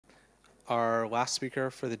Our last speaker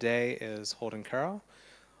for the day is Holden Karau.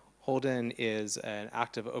 Holden is an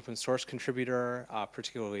active open source contributor,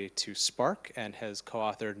 particularly to Spark, and has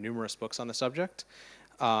co-authored numerous books on the subject.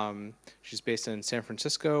 She's based in San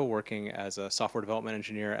Francisco, working as a software development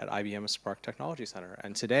engineer at IBM's Spark Technology Center.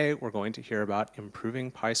 And today we're going to hear about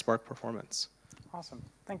improving PySpark performance. Awesome,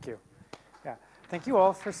 thank you. Yeah, thank you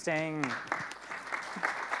all for staying.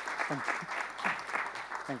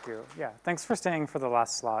 Thank you. Yeah, thanks for staying for the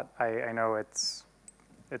last slot. I know it's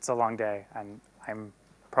a long day, and I'm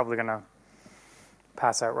probably gonna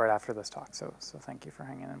pass out right after this talk. So thank you for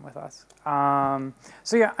hanging in with us.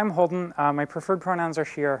 So yeah, I'm Holden. My preferred pronouns are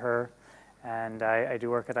she or her, and I do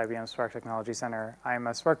work at IBM Spark Technology Center. I'm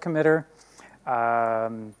a Spark committer,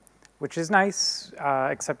 which is nice,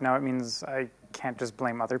 except now it means I can't just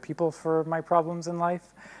blame other people for my problems in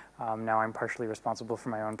life. Now I'm partially responsible for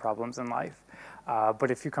my own problems in life.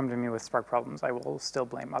 But if you come to me with Spark problems, I will still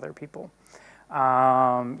blame other people.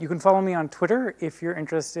 You can follow me on Twitter if you're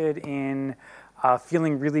interested in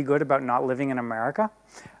feeling really good about not living in America.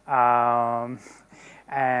 And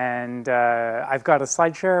I've got a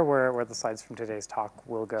SlideShare where the slides from today's talk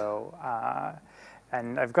will go.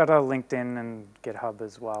 And I've got a LinkedIn and GitHub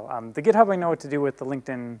as well. The GitHub I know what to do with. The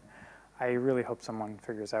LinkedIn, I really hope someone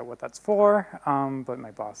figures out what that's for, but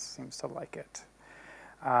my boss seems to like it.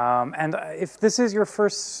 And if this is your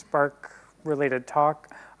first Spark-related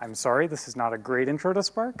talk, I'm sorry, this is not a great intro to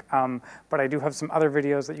Spark, but I do have some other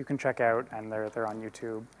videos that you can check out, and they're on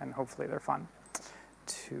YouTube, and hopefully they're fun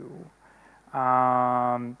too.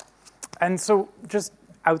 And so just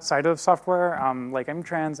outside of software, like I'm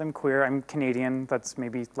trans, I'm queer, I'm Canadian. That's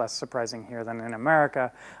maybe less surprising here than in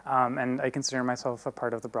America, and I consider myself a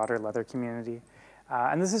part of the broader leather community.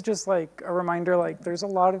 And this is just like a reminder, like there's a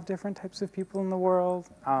lot of different types of people in the world.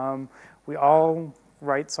 We all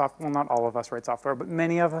write software, well, not all of us write software, but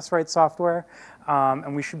many of us write software,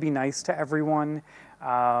 and we should be nice to everyone.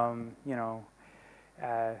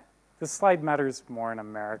 This slide matters more in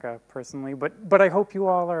America, personally, but I hope you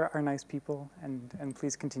all are nice people, and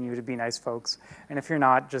please continue to be nice folks. And if you're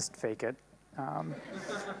not, just fake it.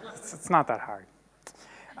 It's not that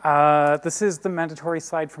hard. This is the mandatory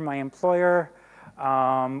slide from my employer.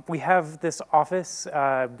 We have this office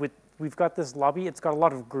we've got this lobby. It's got a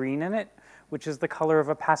lot of green in it, which is the color of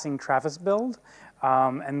a passing Travis build,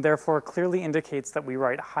 and therefore clearly indicates that we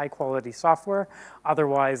write high quality software.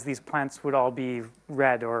 Otherwise, these plants would all be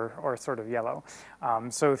red or sort of yellow.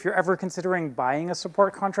 So if you're ever considering buying a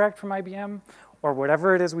support contract from IBM or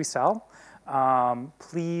whatever it is we sell,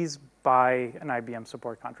 please buy an IBM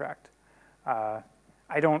support contract.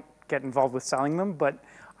 I don't get involved with selling them, but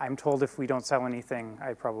I'm told if we don't sell anything,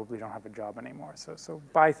 I probably don't have a job anymore. So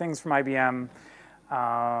buy things from IBM.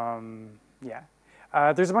 Yeah.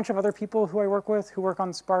 There's a bunch of other people who I work with who work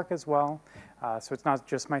on Spark as well. So it's not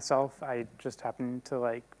just myself. I just happen to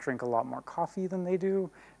like drink a lot more coffee than they do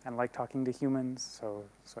and like talking to humans. So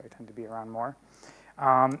I tend to be around more.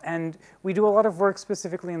 And we do a lot of work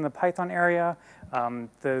specifically in the Python area.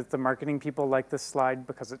 The marketing people like this slide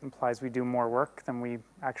because it implies we do more work than we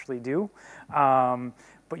actually do.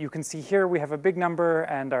 But you can see here we have a big number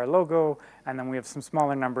and our logo, and then we have some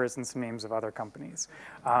smaller numbers and some names of other companies.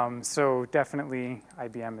 So definitely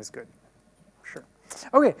IBM is good, sure.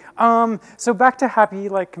 Okay, so back to happy,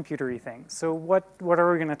 like computery things. So what are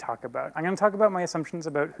we gonna talk about? I'm gonna talk about my assumptions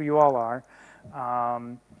about who you all are.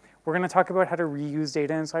 We're gonna talk about how to reuse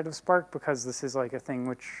data inside of Spark because this is like a thing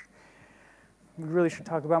which we really should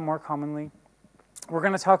talk about more commonly. We're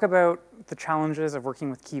gonna talk about the challenges of working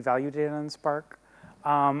with key value data in Spark.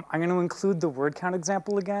 I'm going to include the word count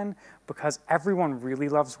example again because everyone really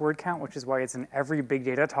loves word count, which is why it's in every big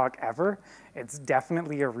data talk ever. It's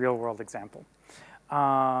definitely a real world example.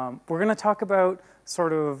 We're going to talk about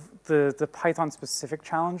sort of the Python specific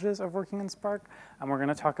challenges of working in Spark. And we're going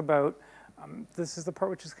to talk about, this is the part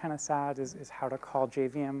which is kind of sad, is how to call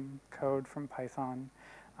JVM code from Python.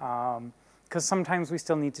 Because sometimes we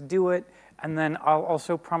still need to do it. And then I'll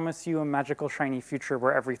also promise you a magical shiny future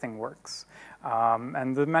where everything works.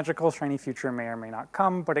 And the magical shiny future may or may not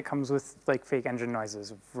come, but it comes with like fake engine noises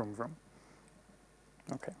of vroom vroom.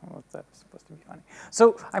 Okay, well, that was supposed to be funny.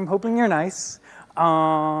 So I'm hoping you're nice.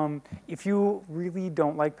 If you really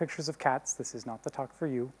don't like pictures of cats, this is not the talk for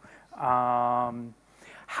you. How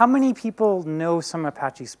many people know some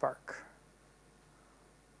Apache Spark?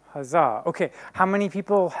 Huzzah. Okay, how many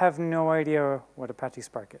people have no idea what Apache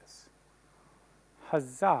Spark is?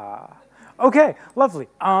 Huzzah. Okay, lovely.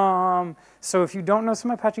 So if you don't know some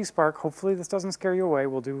Apache Spark, hopefully this doesn't scare you away.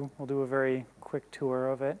 We'll do a very quick tour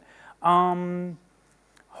of it.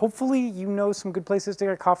 Hopefully you know some good places to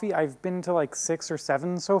get coffee. I've been to like 6 or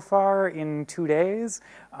 7 so far in 2 days,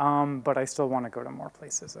 but I still want to go to more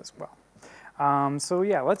places as well. So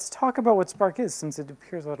yeah, let's talk about what Spark is, since it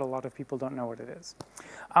appears that a lot of people don't know what it is.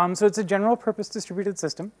 So it's a general purpose distributed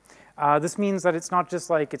system. This means that it's not just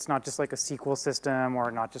like a SQL system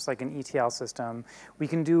or not just like an ETL system. We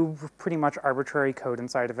can do pretty much arbitrary code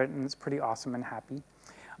inside of it, and it's pretty awesome and happy.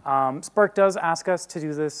 Spark does ask us to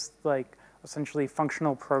do this like essentially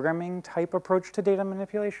functional programming type approach to data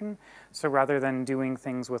manipulation. So rather than doing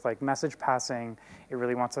things with like message passing, it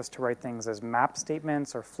really wants us to write things as map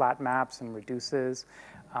statements or flat maps and reduces.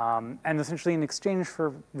 And essentially in exchange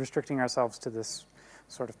for restricting ourselves to this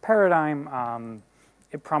sort of paradigm,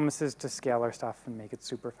 it promises to scale our stuff and make it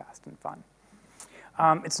super fast and fun.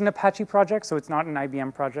 It's an Apache project, so it's not an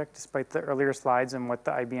IBM project, despite the earlier slides and what the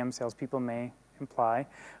IBM salespeople may imply.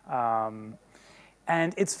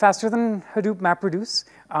 And it's faster than Hadoop MapReduce,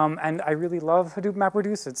 and I really love Hadoop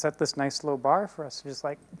MapReduce. It set this nice low bar for us to just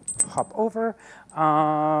like hop over.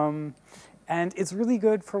 And it's really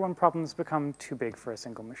good for when problems become too big for a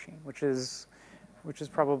single machine, which is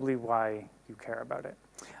probably why you care about it.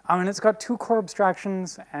 And it's got 2 core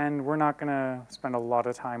abstractions, and we're not gonna spend a lot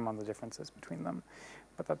of time on the differences between them,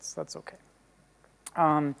 but that's okay.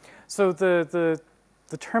 So the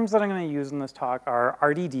terms that I'm gonna use in this talk are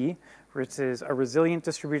RDD, which is a resilient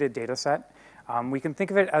distributed data set. We can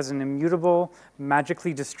think of it as an immutable,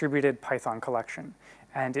 magically distributed Python collection,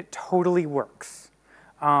 and it totally works.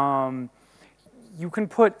 You can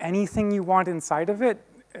put anything you want inside of it,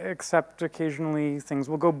 except occasionally things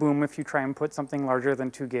will go boom if you try and put something larger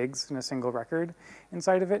than 2 gigs in a single record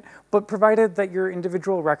inside of it. But provided that your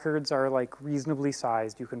individual records are like reasonably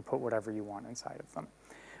sized, you can put whatever you want inside of them.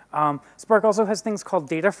 Spark also has things called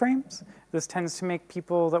data frames. This tends to make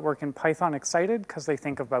people that work in Python excited because they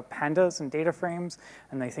think about pandas and data frames,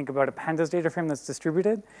 and they think about a pandas data frame that's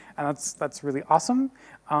distributed, and that's really awesome.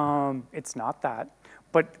 It's not that,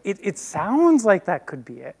 but it sounds like that could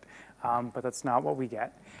be it, but that's not what we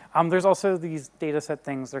get. There's also these data set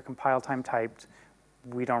things. They're compile time typed.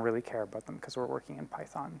 We don't really care about them because we're working in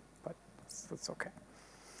Python, but that's okay.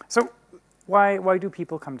 So why do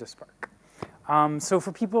people come to Spark? So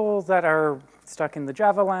for people that are stuck in the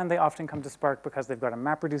Java land, they often come to Spark because they've got a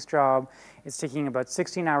MapReduce job. It's taking about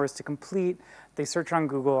 16 hours to complete. They search on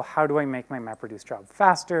Google, how do I make my MapReduce job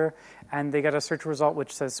faster? And they get a search result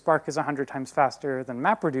which says Spark is 100 times faster than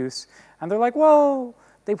MapReduce. And they're like, well,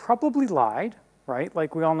 they probably lied, right?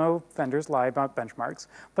 Like we all know vendors lie about benchmarks,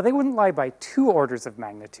 but they wouldn't lie by 2 orders of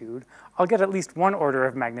magnitude. I'll get at least 1 order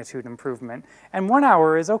of magnitude improvement, and 1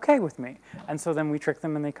 hour is okay with me. And so then we trick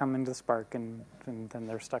them and they come into Spark, and then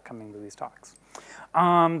they're stuck coming to these talks.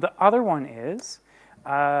 The other one is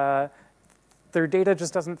their data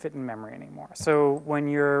just doesn't fit in memory anymore. So when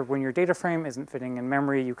your data frame isn't fitting in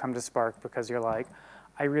memory, you come to Spark because you're like,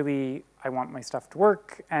 I want my stuff to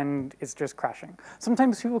work, and it's just crashing.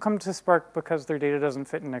 Sometimes people come to Spark because their data doesn't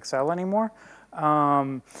fit in Excel anymore,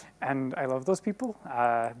 and I love those people,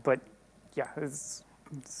 but yeah, it's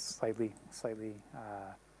slightly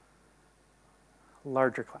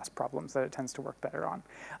larger class problems that it tends to work better on.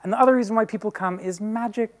 And the other reason why people come is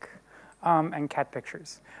magic and cat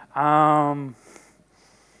pictures. Yeah.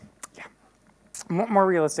 More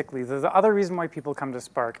realistically, the other reason why people come to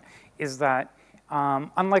Spark is that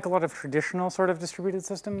unlike a lot of traditional sort of distributed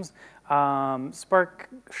systems, Spark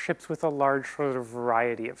ships with a large sort of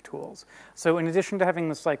variety of tools. So in addition to having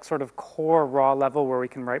this like sort of core raw level where we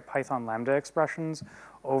can write Python lambda expressions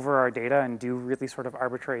over our data and do really sort of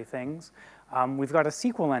arbitrary things, we've got a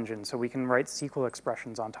SQL engine, so we can write SQL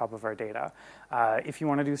expressions on top of our data. If you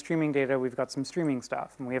want to do streaming data, we've got some streaming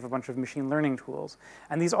stuff, and we have a bunch of machine learning tools.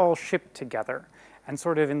 And these all ship together. And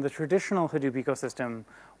sort of in the traditional Hadoop ecosystem,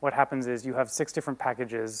 what happens is you have 6 different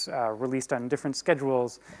packages released on different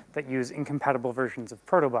schedules that use incompatible versions of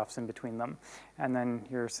protobufs in between them. And then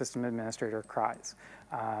your system administrator cries.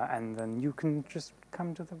 And then you can just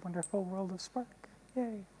come to the wonderful world of Spark.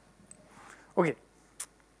 Yay. Okay.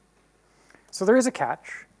 So there is a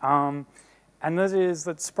catch, and that is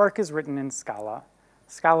that Spark is written in Scala.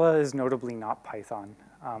 Scala is notably not Python,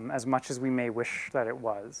 as much as we may wish that it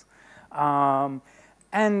was.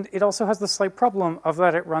 And it also has the slight problem of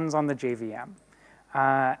that it runs on the JVM.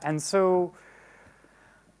 And so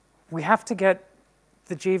we have to get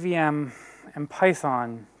the JVM and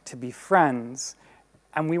Python to be friends,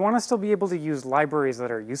 and we want to still be able to use libraries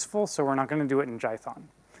that are useful, so we're not going to do it in Jython.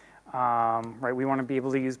 Right? We want to be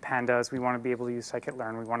able to use pandas. We want to be able to use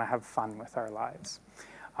scikit-learn. We want to have fun with our lives.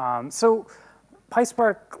 So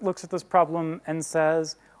PySpark looks at this problem and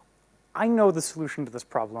says, I know the solution to this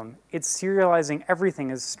problem. It's serializing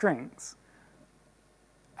everything as strings.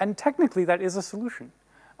 And technically, that is a solution.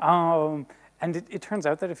 And it turns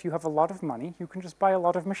out that if you have a lot of money, you can just buy a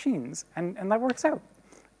lot of machines, and that works out.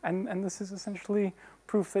 And this is essentially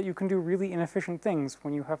proof that you can do really inefficient things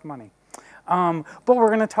when you have money. But we're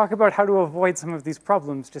going to talk about how to avoid some of these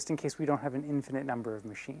problems just in case we don't have an infinite number of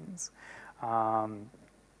machines.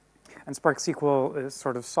 And Spark SQL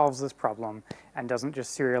sort of solves this problem and doesn't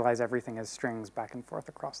just serialize everything as strings back and forth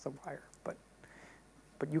across the wire. But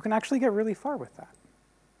you can actually get really far with that.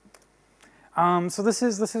 So this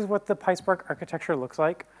is what the PySpark architecture looks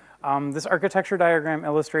like. This architecture diagram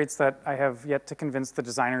illustrates that I have yet to convince the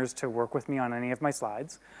designers to work with me on any of my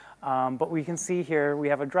slides. But we can see here we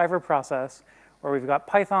have a driver process where we've got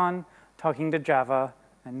Python talking to Java,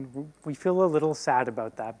 and we feel a little sad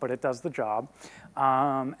about that, but it does the job.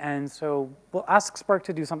 And so we'll ask Spark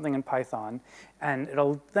to do something in Python, and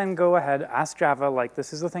it'll then go ahead, ask Java, like,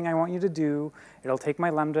 this is the thing I want you to do. It'll take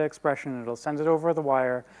my Lambda expression, it'll send it over the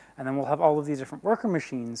wire, and then we'll have all of these different worker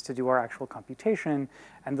machines to do our actual computation,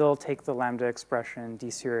 and they'll take the Lambda expression,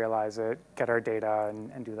 deserialize it, get our data,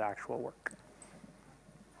 and do the actual work.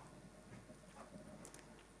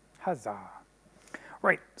 Huzzah.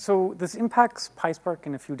 Right, so this impacts PySpark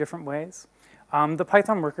in a few different ways. The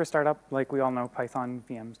Python worker startup, like we all know, Python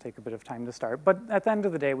VMs take a bit of time to start, but at the end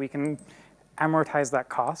of the day, we can amortize that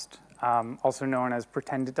cost, also known as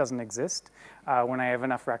pretend it doesn't exist, when I have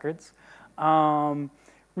enough records.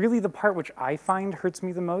 Really, the part which I find hurts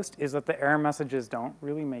me the most is that the error messages don't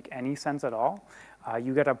really make any sense at all.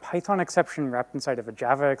 You get a Python exception wrapped inside of a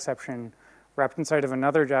Java exception, wrapped inside of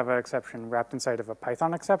another Java exception, wrapped inside of a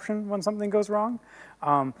Python exception when something goes wrong.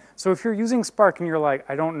 So if you're using Spark and you're like,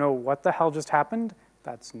 I don't know what the hell just happened,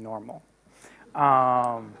 that's normal.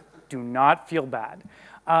 Do not feel bad.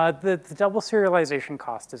 The double serialization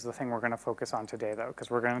cost is the thing we're going to focus on today, though, because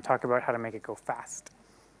we're going to talk about how to make it go fast.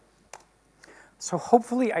 So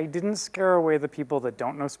hopefully I didn't scare away the people that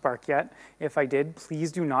don't know Spark yet. If I did,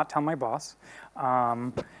 please do not tell my boss.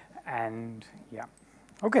 And yeah.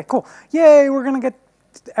 Okay, cool. Yay, we're going to get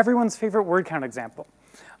everyone's favorite word count example.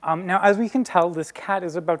 Now, as we can tell, this cat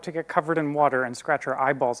is about to get covered in water and scratch her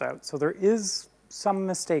eyeballs out. So there is some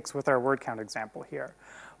mistakes with our word count example here.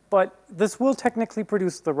 But this will technically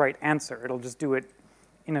produce the right answer. It'll just do it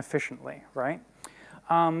inefficiently, right?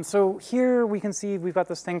 So here we can see we've got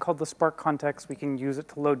this thing called the Spark context. We can use it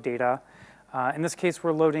to load data. In this case,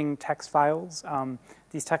 we're loading text files.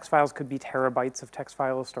 These text files could be terabytes of text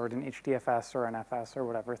files stored in HDFS or NFS or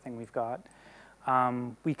whatever thing we've got.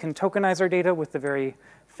 We can tokenize our data with the very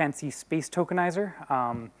fancy space tokenizer.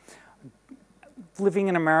 Living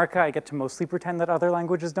in America, I get to mostly pretend that other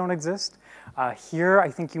languages don't exist. Here, I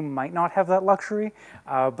think you might not have that luxury,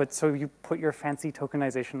 but so you put your fancy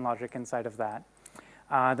tokenization logic inside of that.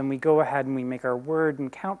 Then we go ahead and we make our word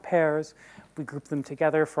and count pairs. We group them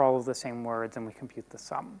together for all of the same words, and we compute the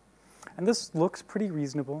sum. And this looks pretty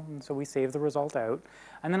reasonable, and so we save the result out.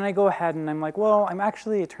 And then I go ahead and I'm like, well,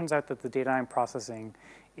 it turns out that the data I'm processing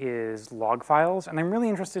is log files, and I'm really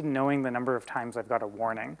interested in knowing the number of times I've got a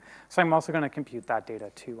warning. So I'm also going to compute that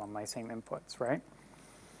data too on my same inputs, right?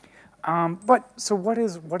 So what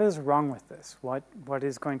is wrong with this? What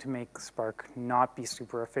is going to make Spark not be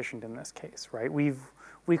super efficient in this case, right? We've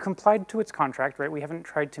complied to its contract, right? We haven't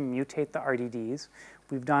tried to mutate the RDDs.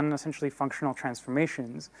 We've done essentially functional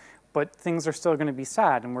transformations, but things are still going to be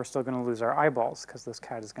sad, and we're still going to lose our eyeballs because this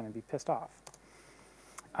cat is going to be pissed off.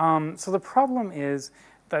 So the problem is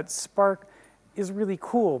that Spark is really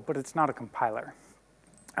cool, but it's not a compiler.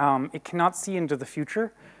 It cannot see into the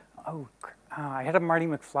future. Oh, I had a Marty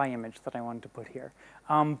McFly image that I wanted to put here.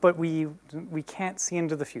 But we can't see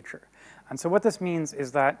into the future. And so what this means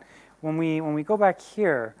is that when we go back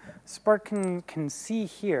here, Spark can see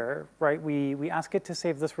here, right? We ask it to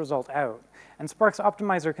save this result out. And Spark's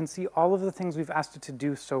optimizer can see all of the things we've asked it to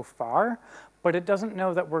do so far, but it doesn't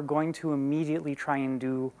know that we're going to immediately try and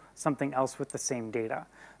do something else with the same data.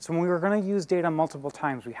 So when we were going to use data multiple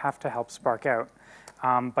times, we have to help Spark out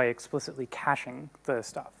by explicitly caching the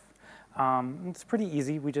stuff. It's pretty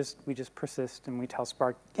easy. We just persist and we tell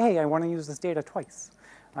Spark, hey, I want to use this data twice.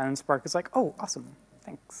 And Spark is like, oh, awesome,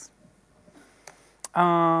 thanks.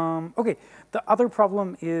 Okay, the other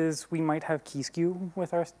problem is we might have key skew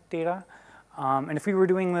with our data. And if we were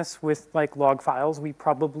doing this with like log files, we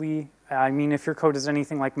probably, if your code is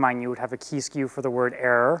anything like mine, you would have a key skew for the word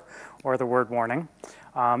error or the word warning.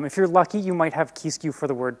 If you're lucky, you might have key skew for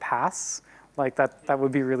the word pass, Like that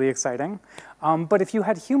would be really exciting. But if you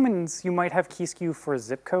had humans, you might have key skew for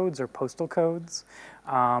zip codes or postal codes,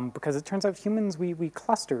 because it turns out humans, we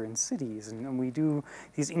cluster in cities and we do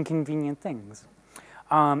these inconvenient things.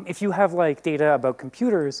 If you have like data about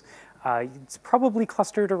computers, it's probably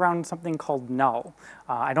clustered around something called null.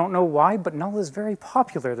 I don't know why, but null is very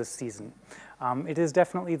popular this season. It is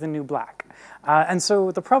definitely the new black. And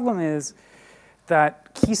so the problem is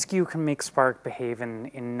that key skew can make Spark behave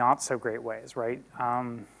in not so great ways, right?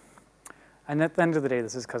 And at the end of the day,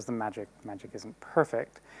 this is because the magic isn't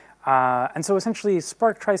perfect. And so essentially,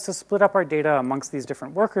 Spark tries to split up our data amongst these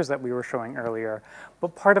different workers that we were showing earlier.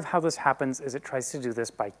 But part of how this happens is it tries to do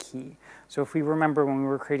this by key. So if we remember when we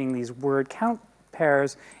were creating these word count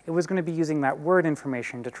pairs, it was going to be using that word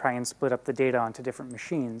information to try and split up the data onto different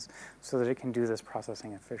machines so that it can do this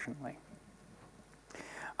processing efficiently.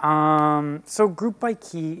 So group by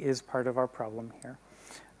key is part of our problem here.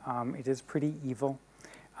 It is pretty evil.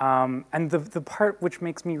 And the part which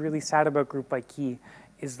makes me really sad about group by key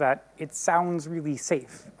is that it sounds really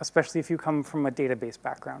safe, especially if you come from a database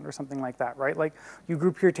background or something like that, right? Like you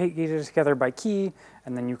group your data together by key,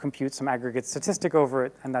 and then you compute some aggregate statistic over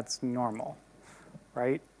it, and that's normal,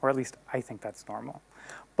 right? Or at least I think that's normal.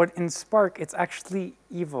 But in Spark, it's actually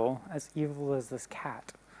evil as this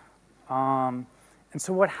cat. And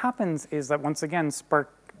so what happens is that once again,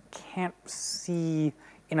 Spark can't see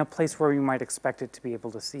in a place where you might expect it to be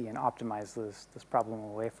able to see and optimize this problem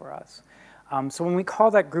away for us. So when we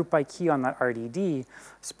call that group by key on that RDD,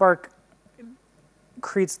 Spark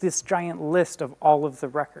creates this giant list of all of the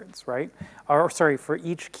records, right? Or sorry, for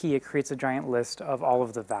each key, it creates a giant list of all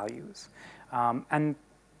of the values. And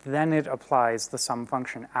then it applies the sum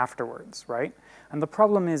function afterwards, right? And the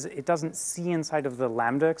problem is it doesn't see inside of the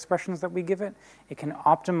lambda expressions that we give it. It can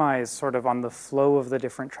optimize sort of on the flow of the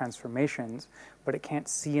different transformations, but it can't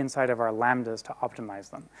see inside of our lambdas to optimize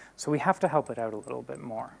them. So we have to help it out a little bit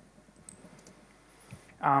more.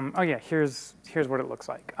 Oh yeah, here's what it looks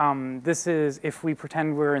like. This is if we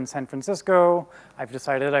pretend we're in San Francisco. I've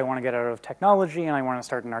decided I want to get out of technology and I want to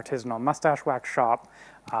start an artisanal mustache wax shop.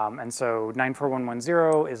 And so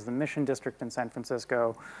 94110 is the Mission District in San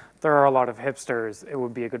Francisco. There are a lot of hipsters. It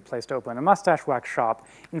would be a good place to open a mustache wax shop.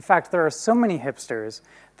 In fact, there are so many hipsters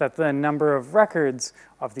that the number of records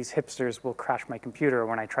of these hipsters will crash my computer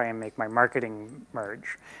when I try and make my marketing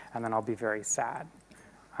merge. And then I'll be very sad.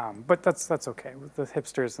 But that's okay with the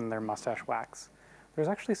hipsters and their mustache wax. There's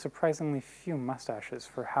actually surprisingly few mustaches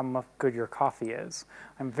for how good your coffee is.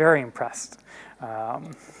 I'm very impressed.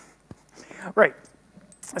 Right.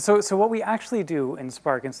 So what we actually do in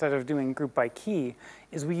Spark, instead of doing group by key,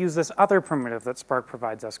 is we use this other primitive that Spark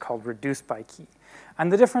provides us called reduce by key.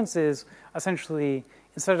 And the difference is, essentially,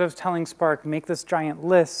 instead of telling Spark, make this giant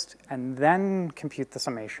list and then compute the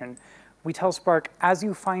summation, we tell Spark, as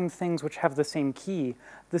you find things which have the same key,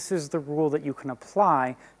 this is the rule that you can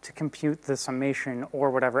apply to compute the summation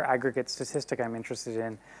or whatever aggregate statistic I'm interested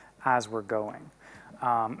in as we're going.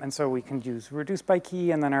 And so we can use reduce by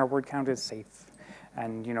key, and then our word count is safe.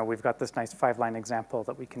 And we've got this nice 5-line example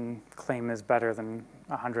that we can claim is better than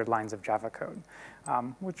 100 lines of Java code,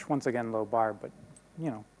 which once again, low bar, but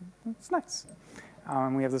it's nice.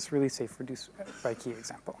 And we have this really safe reduce by key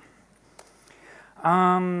example.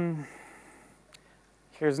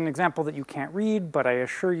 Here's an example that you can't read, but I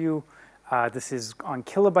assure you this is on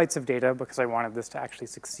kilobytes of data because I wanted this to actually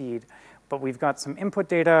succeed. But we've got some input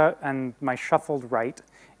data, and my shuffled right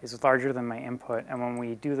is larger than my input. And when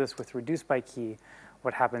we do this with reduce by key,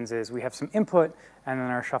 what happens is we have some input, and then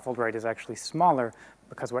our shuffled right is actually smaller,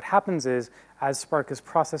 because what happens is, as Spark is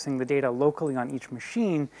processing the data locally on each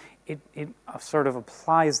machine, it sort of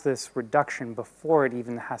applies this reduction before it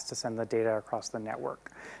even has to send the data across the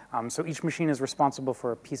network. So each machine is responsible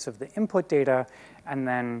for a piece of the input data, and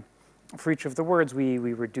then for each of the words, we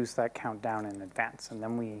reduce that count down in advance, and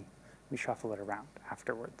then we shuffle it around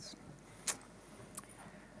afterwards.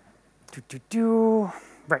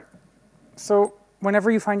 Right. So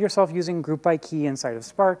whenever you find yourself using group by key inside of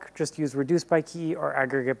Spark, just use reduce by key or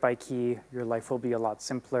aggregate by key. Your life will be a lot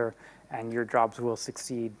simpler, and your jobs will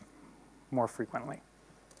succeed more frequently.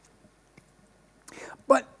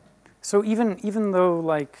 But so even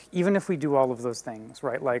though, even if we do all of those things,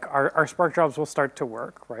 right, like our Spark jobs will start to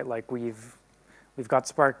work, right? Like we've got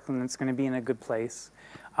Spark, and it's going to be in a good place.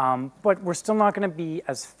 But we're still not going to be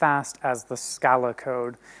as fast as the Scala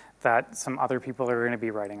code that some other people are going to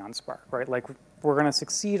be writing on Spark, right? Like we're going to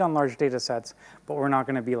succeed on large data sets, but we're not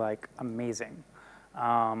going to be amazing.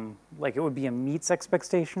 Like it would be a meets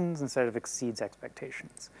expectations instead of exceeds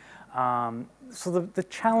expectations. So the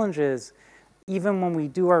challenge is, even when we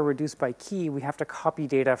do our reduce by key, we have to copy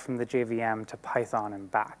data from the JVM to Python and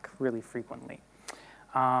back really frequently.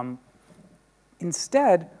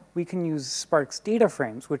 Instead, we can use Spark's data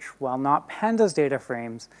frames, which, while not Panda's data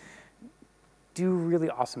frames, do really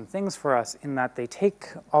awesome things for us in that they take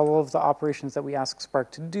all of the operations that we ask Spark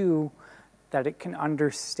to do that it can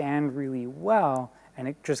understand really well, and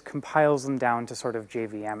it just compiles them down to sort of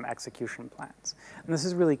JVM execution plans. And this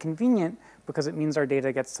is really convenient because it means our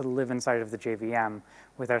data gets to live inside of the JVM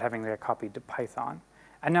without having to get copied to Python.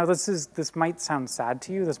 And now this might sound sad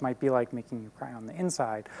to you, this might be like making you cry on the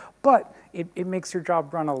inside, but it makes your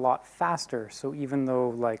job run a lot faster, so even though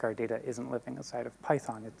like our data isn't living inside of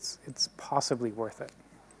Python, it's possibly worth it.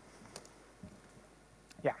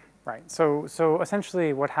 Yeah, right, so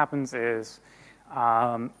essentially what happens is,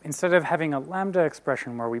 instead of having a Lambda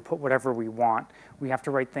expression where we put whatever we want, we have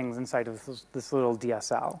to write things inside of this little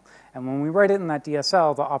DSL. And when we write it in that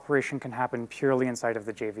DSL, the operation can happen purely inside of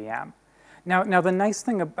the JVM. Now the nice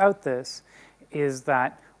thing about this is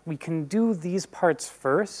that we can do these parts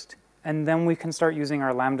first, and then we can start using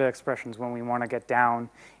our Lambda expressions when we want to get down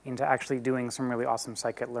into actually doing some really awesome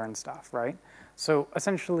scikit-learn stuff, right? So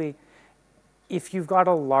essentially, if you've got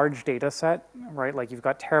a large data set, right, like you've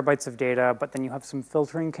got terabytes of data, but then you have some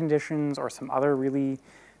filtering conditions or some other really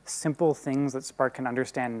simple things that Spark can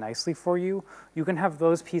understand nicely for you, you can have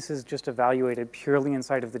those pieces just evaluated purely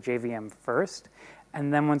inside of the JVM first.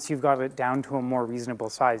 And then once you've got it down to a more reasonable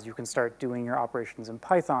size, you can start doing your operations in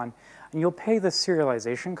Python. And you'll pay the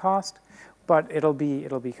serialization cost, but it'll be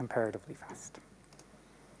comparatively fast.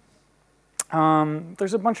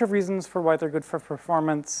 There's a bunch of reasons for why they're good for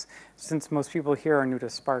performance. Since most people here are new to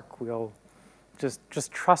Spark, we'll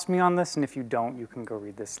just trust me on this, and if you don't, you can go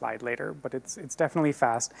read this slide later, but it's definitely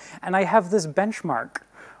fast. And I have this benchmark,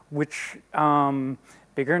 which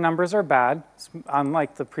bigger numbers are bad,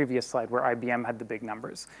 unlike the previous slide where IBM had the big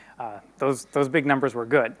numbers. Those big numbers were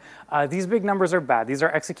good. These big numbers are bad. These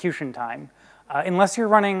are execution time. Unless you're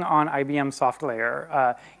running on IBM soft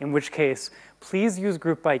layer, in which case, please use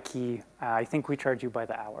group by key. I think we charge you by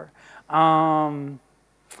the hour.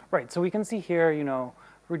 Right, so we can see here,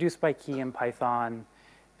 reduce by key in Python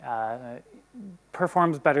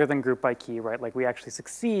performs better than group by key, right? Like we actually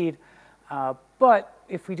succeed. But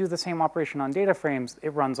if we do the same operation on data frames,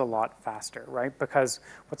 it runs a lot faster, right? Because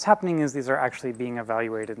what's happening is these are actually being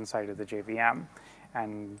evaluated inside of the JVM,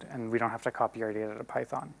 and we don't have to copy our data to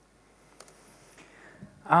Python.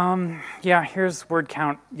 Yeah, here's word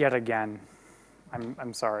count yet again.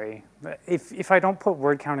 I'm sorry. If I don't put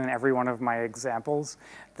word count in every one of my examples,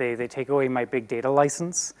 they take away my big data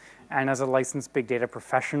license. And as a licensed big data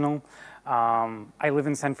professional, I live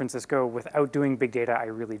in San Francisco. Without doing big data, I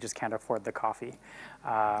really just can't afford the coffee.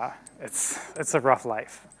 It's a rough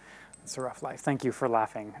life. It's a rough life. Thank you for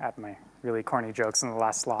laughing at my really corny jokes in the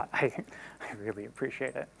last slot. I really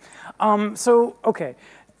appreciate it. So, okay,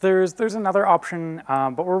 there's another option,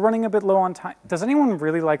 but we're running a bit low on time. Does anyone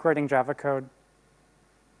really like writing Java code?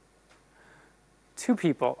 2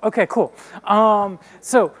 people. Okay, cool.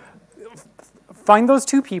 So find those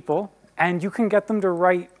 2 people, and you can get them to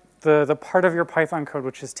write the part of your Python code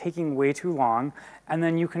which is taking way too long, and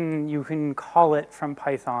then you can call it from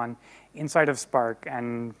Python inside of Spark.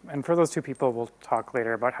 And for those 2 people, we'll talk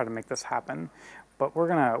later about how to make this happen. But we're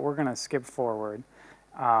gonna skip forward.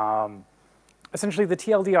 Essentially, the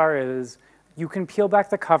TLDR is you can peel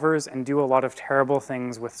back the covers and do a lot of terrible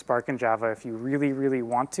things with Spark and Java if you really, really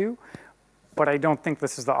want to. But I don't think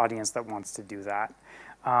this is the audience that wants to do that.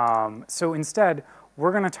 So instead,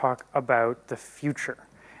 we're going to talk about the future.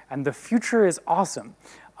 And the future is awesome,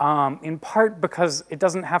 in part because it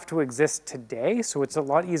doesn't have to exist today, so it's a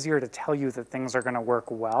lot easier to tell you that things are going to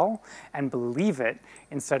work well and believe it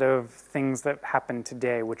instead of things that happen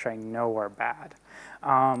today, which I know are bad.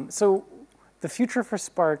 So the future for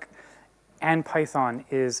Spark and Python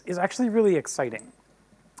is actually really exciting.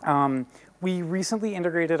 We recently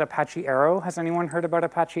integrated Apache Arrow. Has anyone heard about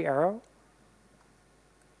Apache Arrow?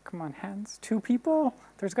 Come on, hands. 2 people?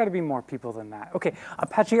 There's got to be more people than that. Okay,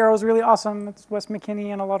 Apache Arrow is really awesome. It's Wes McKinney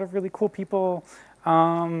and a lot of really cool people.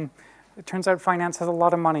 It turns out finance has a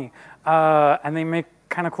lot of money, and they make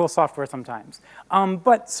kind of cool software sometimes.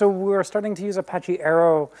 So we're starting to use Apache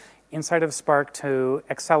Arrow inside of Spark to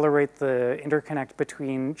accelerate the interconnect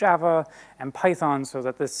between Java and Python so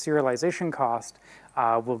that this serialization cost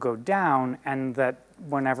will go down, and that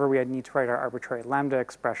whenever we need to write our arbitrary Lambda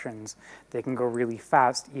expressions, they can go really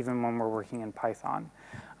fast even when we're working in Python.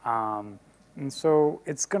 And so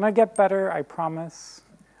it's going to get better, I promise.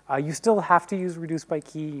 You still have to use reduce by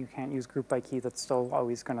key. You can't use group by key. That's still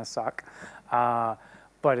always going to suck.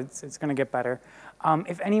 but it's going to get better.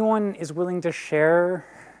 If anyone is willing to share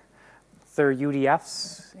their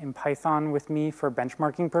UDFs in Python with me for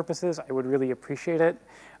benchmarking purposes, I would really appreciate it.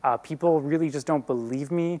 People really just don't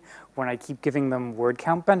believe me when I keep giving them word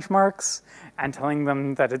count benchmarks and telling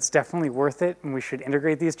them that it's definitely worth it and we should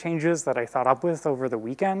integrate these changes that I thought up with over the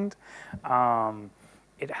weekend.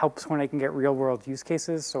 It helps when I can get real world use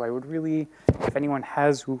cases, so I would really, if anyone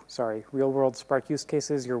has, real world Spark use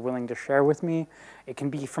cases you're willing to share with me, it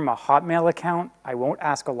can be from a Hotmail account. I won't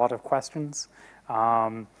ask a lot of questions.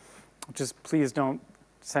 Just please don't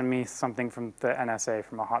send me something from the NSA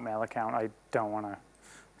from a Hotmail account. I don't want to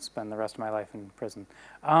spend the rest of my life in prison.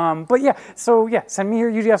 But yeah, so yeah, send me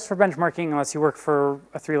your UDFs for benchmarking unless you work for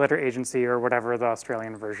a 3-letter agency or whatever the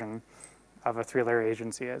Australian version of a 3-letter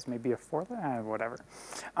agency is. Maybe a 4-letter, whatever.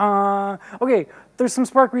 Okay, there's some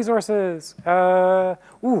Spark resources.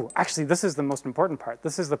 Actually, this is the most important part.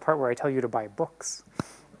 This is the part where I tell you to buy books.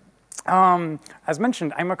 As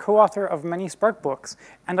mentioned, I'm a co-author of many Spark books,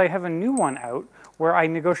 and I have a new one out where I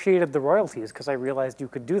negotiated the royalties because I realized you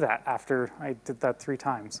could do that after I did that 3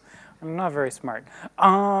 times. I'm not very smart.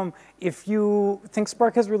 If you think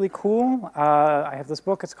Spark is really cool, I have this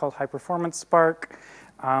book. It's called High Performance Spark.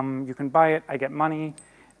 You can buy it. I get money.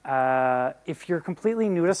 If you're completely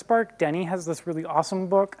new to Spark, Denny has this really awesome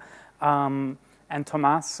book. And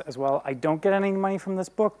Tomas as well. I don't get any money from this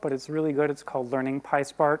book, but it's really good. It's called Learning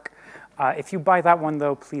PySpark. If you buy that one,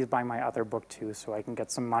 though, please buy my other book, too, so I can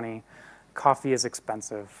get some money. Coffee is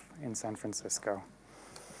expensive in San Francisco.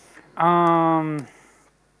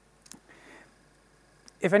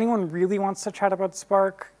 If anyone really wants to chat about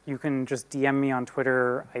Spark, you can just DM me on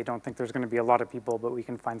Twitter. I don't think there's going to be a lot of people, but we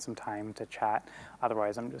can find some time to chat.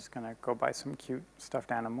 Otherwise, I'm just going to go buy some cute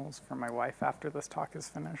stuffed animals for my wife after this talk is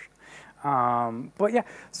finished. But yeah,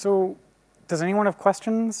 so does anyone have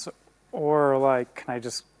questions? Or like, can I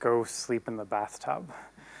just go sleep in the bathtub?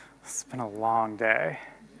 It's been a long day.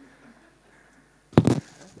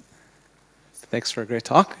 Thanks for a great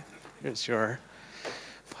talk. Here's your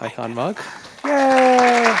PyCon mug. Yay!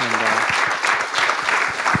 And,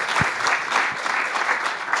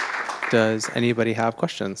 does anybody have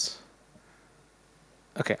questions?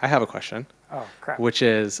 Okay, I have a question. Oh, crap. Which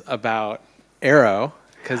is about Arrow,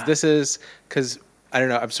 because I don't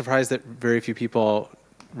know, I'm surprised that very few people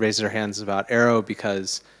raise their hands about Arrow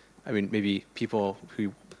because, I mean, maybe people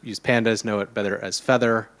who use pandas know it better as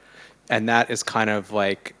Feather, and that is kind of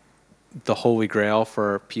like the holy grail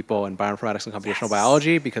for people in bioinformatics and computational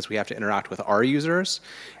biology because we have to interact with our users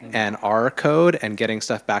and our code and getting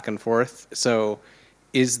stuff back and forth. So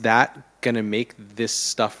is that going to make this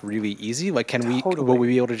stuff really easy? Like, will we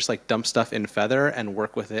be able to just like dump stuff in Feather and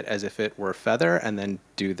work with it as if it were Feather and then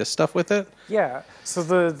do this stuff with it? Yeah, so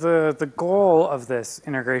the goal of this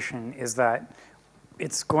integration is that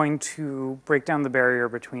it's going to break down the barrier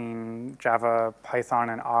between Java, Python,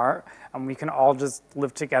 and R, and we can all just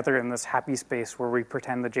live together in this happy space where we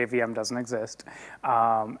pretend the JVM doesn't exist,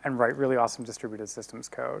 and write really awesome distributed systems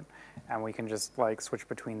code, and we can just like switch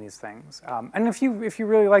between these things. And if you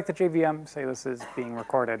really like the JVM, say this is being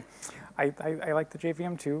recorded, I like the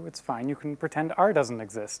JVM too. It's fine. You can pretend R doesn't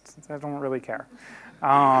exist. I don't really care.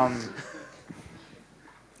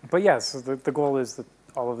 But yes, so the goal is that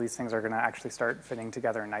all of these things are going to actually start fitting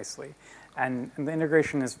together nicely. And the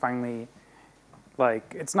integration is finally,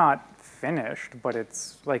 like, it's not finished, but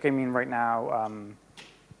it's, like, I mean, right now,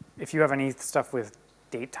 if you have any stuff with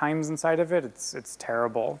date times inside of it, it's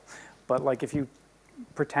terrible. But, like, if you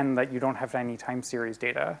pretend that you don't have any time series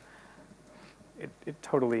data, it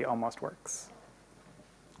totally almost works.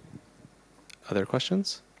 Other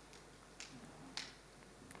questions?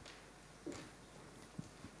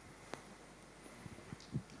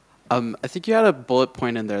 I think you had a bullet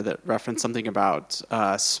point in there that referenced something about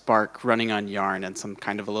Spark running on Yarn and some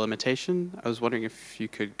kind of a limitation. I was wondering if you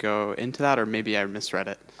could go into that, or maybe I misread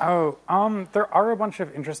it. Oh, there are a bunch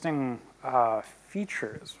of interesting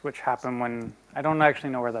features which happen when, I don't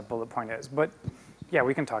actually know where that bullet point is, but yeah,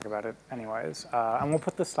 we can talk about it anyways. And we'll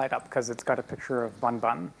put this slide up because it's got a picture of Bun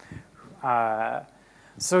Bun.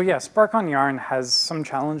 So yeah, Spark on Yarn has some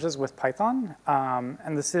challenges with Python,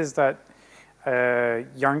 and this is that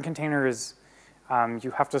Yarn containers,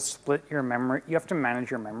 you have to split your memory, you have to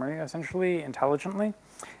manage your memory essentially intelligently,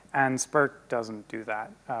 and Spark doesn't do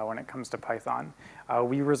that when it comes to Python.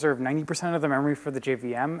 We reserve 90% of the memory for the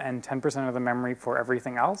JVM and 10% of the memory for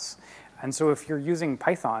everything else, and so if you're using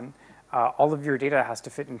Python, all of your data has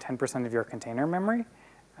to fit in 10% of your container memory,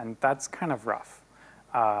 and that's kind of rough.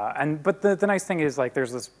 But the nice thing is, like,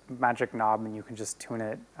 there's this magic knob and you can just tune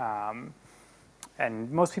it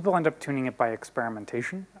And most people end up tuning it by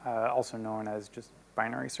experimentation, also known as just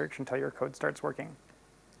binary search until your code starts working.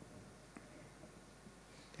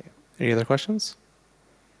 Any other questions?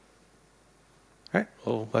 All right,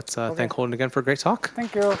 well, let's thank Holden again for a great talk.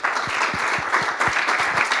 Thank you.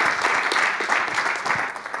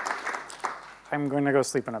 I'm going to go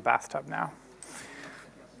sleep in a bathtub now.